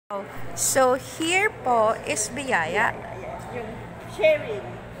So here po is biyaya. Yes, yung sharing.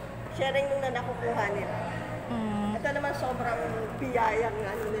 Sharing nung na nakukuha nila. Mm. Ito naman sobrang biyayang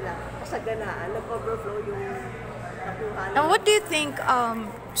ano nila, kasaganaan, nag-overflow yung nakuha nila. And what do you think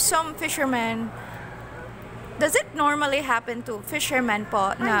some fishermen, does it normally happen to fishermen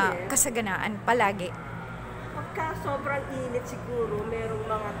po na yes. kasaganaan palagi? Pagka sobrang init siguro, merong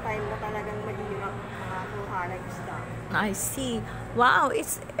mga time na talagang mahirap makakuha ng isda. I see. Wow,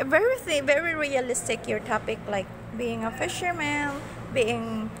 it's very realistic your topic, like being a fisherman,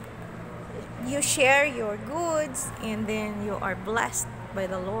 being you share your goods and then you are blessed by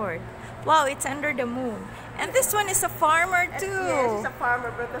the Lord. Wow, it's under the moon. And this one is a farmer too. Yes, he's a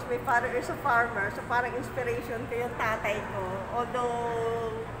farmer because my father is a farmer. So parang inspiration ko yung tatay ko.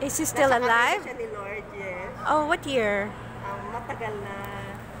 Although Is he still nasa alive? kanila siya ni Lord, yes. Oh, what year? Matagal na.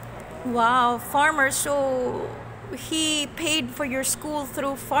 Wow, farmer. So he paid for your school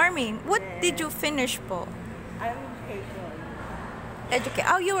through farming. What did you finish po? I'm education. Educate.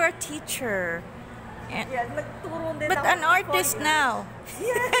 Oh, you are a teacher. And, Yeah, nagturo din but ako an for artist 4 years. now.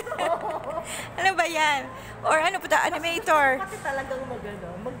 Yes. Ano ba yan? Or ano po ta? Animator. Kasi talagang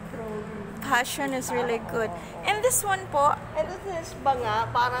mag-drawing. Passion is really good. And this one po, And this is banga,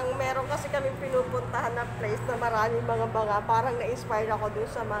 parang meron kasi kami pinupuntahan na place na maraming mga banga. Parang na-inspire ako dun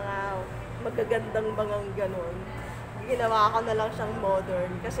sa mga magagandang bangang ganun. Ginawa ko na lang siyang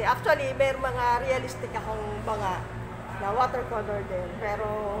modern. Kasi actually, may mga realistic akong banga na watercolor din. Pero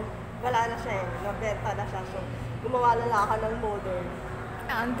wala na siya eh. Nabenta na siya. So, gumawa na lang ako ng modern.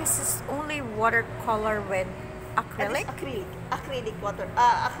 and this is only watercolor with That acrylic. is acrylic. Acrylic water.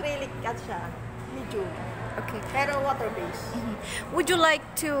 Acrylic at siya. Medium. Okay. Pero water-based. Would you like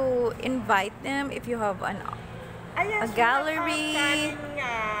to invite them if you have an Ayan, A gallery. Planning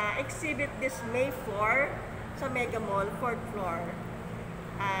exhibit this May 4 sa Mega Mall, 4th floor.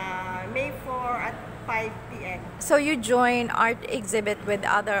 May 4 at 5 p.m. So you join art exhibit with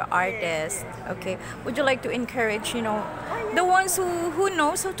other artists. Okay. Would you like to encourage, the ones who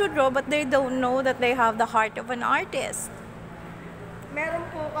knows how to draw but they don't know that they have the heart of an artist? Meron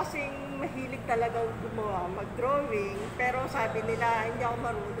po kasing mahilig talagang gumawa, mag-drawing, pero sabi nila, hindi ako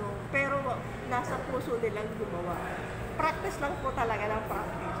marunong. Pero nasa puso nilang gumawa. Practice lang po talaga ng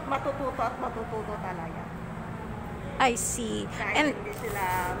practice. Matututo at matututo talaga. I see. Kahit And hindi sila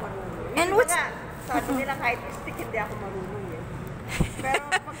marunong. and Yung what's- iba nga, sabi nila kahit stick hindi ako marunong eh. Pero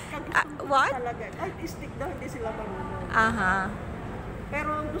pagka gusto what? talaga, kahit stick daw hindi sila marunong. aha.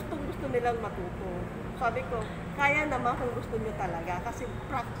 Pero gustong-gusto nilang matuto. Sabi ko, kaya naman kung gusto nyo talaga kasi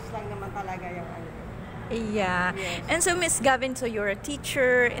practice lang naman talaga yung ano. Yeah. Yes. And so Miss Gavin, so you're a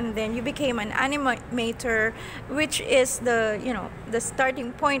teacher and then you became an animator, which is the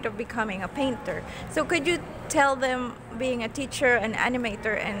starting point of becoming a painter. So could you tell them, being a teacher and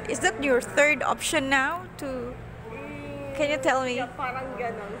animator, and is that your third option now to Can you tell me? Yeah, parang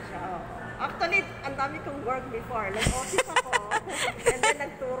ganon siya. Actually, ang dami kong work before. Nag-office ako, and then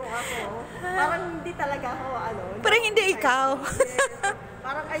nagturo ako. Parang hindi talaga ako, Parang hindi ikaw. Yes.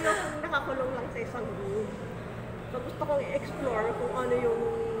 Parang ayokong nakakulong lang sa isang room. So gusto kong i-explore kung ano yung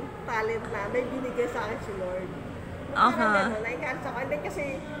talent na may binigay sa akin si Lord. Parang gano'n, na-enhance ako. And then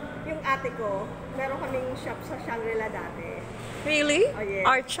kasi yung ate ko, meron kaming shop sa Shangri-La dati. Really? Oh, yes.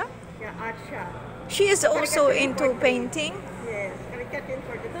 Art shop? Yeah, art shop. She is also Caricature into for painting? Yes, caricature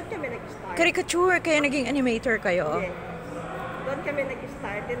for doon kami nag-start. Caricature, kaya naging animator kayo? Yes. Doon kami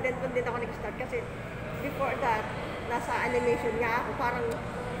nag-start. And then doon din ako nag-start kasi before that, nasa animation nga ako. Parang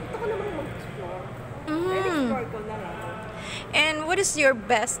gusto ko naman mag-explore. Explore ko na lang. And what is your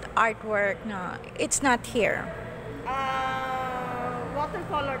best artwork na it's not here?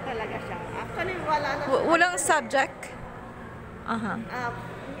 Watercolor talaga siya. Actually, wala na. Walang subject? Aha.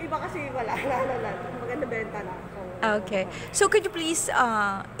 Yung iba kasi wala na. Maganda benta na. Okay. So could you please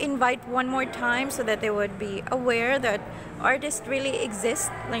invite one more time so that they would be aware that artists really exist?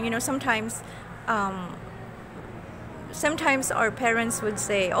 Like, sometimes our parents would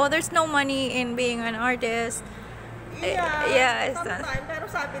say, "Oh, there's no money in being an artist." Yeah, it's that. sometimes. Pero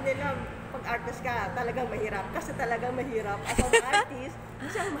sabi nila, pag artist ka, talagang mahirap. Kasi talagang mahirap. As an artist, hindi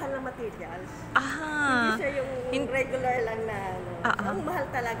siya ang mahal na materials. Hindi siya yung regular lang na Ang mahal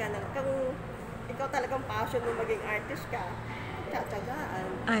talaga na kung ikaw talagang passion mo maging artist ka, tsatsagaan.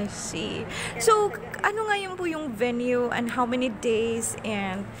 I see. So, ano ngayon po yung venue and how many days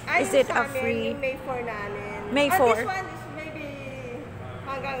and is it a free? May 4 namin. May 4? This one is maybe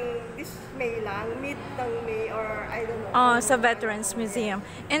hanggang this May lang, mid ng May or I don't know. Sa Veterans Museum.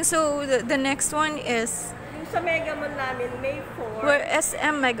 And so, the next one is Yung sa Mega Mall namin, May 4. where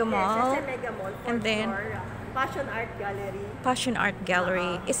SM Mega Yes, Mall. sa Mega Mall, And then, floor. Passion Art Gallery. Passion Art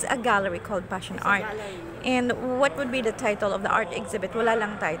Gallery. It's a gallery called Passion It's a Art. gallery. And what would be the title of the art exhibit? Wala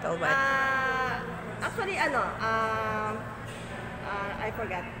lang title, but Actually, I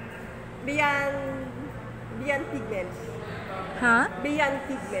forgot. Beyond Pigments. huh? Beyond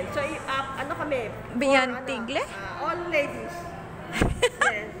Pigments. So, ano kami? Beyond for, Tigle? All ladies.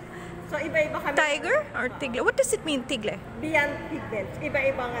 Yes. So, iba-iba kami. Tiger or Tigle? What does it mean, Tigle? Beyond Pigments.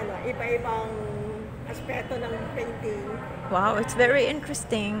 Iba-ibang aspeto ng painting. Wow, it's very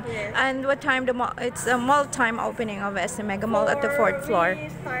interesting. Yes. And what time it's a mall time opening of SM Mega Mall at the fourth floor. We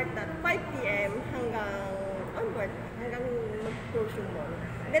start at 5 p.m. hanggang mag-close yung mall.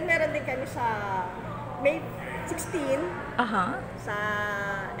 Then meron din kami sa May 16 Uh-huh. sa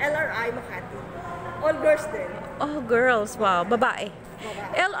LRI Makati. All girls din. Oh, girls. Wow, babae.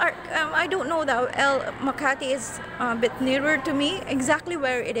 Babae. I don't know that. Makati is a bit nearer to me. Exactly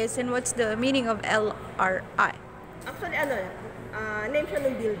where it is and what's the meaning of LRI? Actually, name siya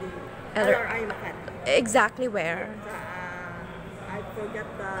ng building. LRI Makati. Exactly where? I forgot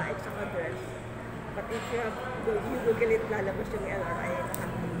the exact address. But if you Google it, lalabas yung LRI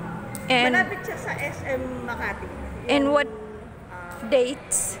Makati. And Malapit siya sa SM Makati. and what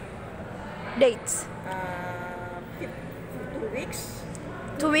dates? Dates. 2 weeks.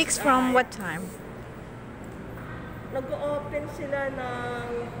 2 weeks from what time? Nag-open sila ng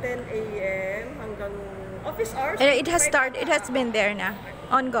 10 a.m. hanggang office hours. And it has started. It has been there na.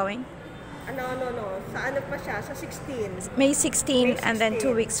 Ongoing. No. Sa ano pa siya? Sa 16. May 16 and then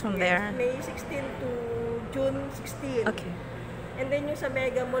 2 weeks from Yes, there. May 16 to June 16. Okay. And then yung sa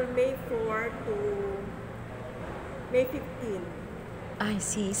Mega Mall, May 4 to May 15. I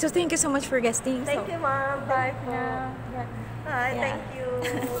see. So thank you so much for guesting. Thank you, ma'am. Bye po. Yeah. Hi, Yeah. thank you.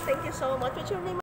 Thank you so much. What's your name?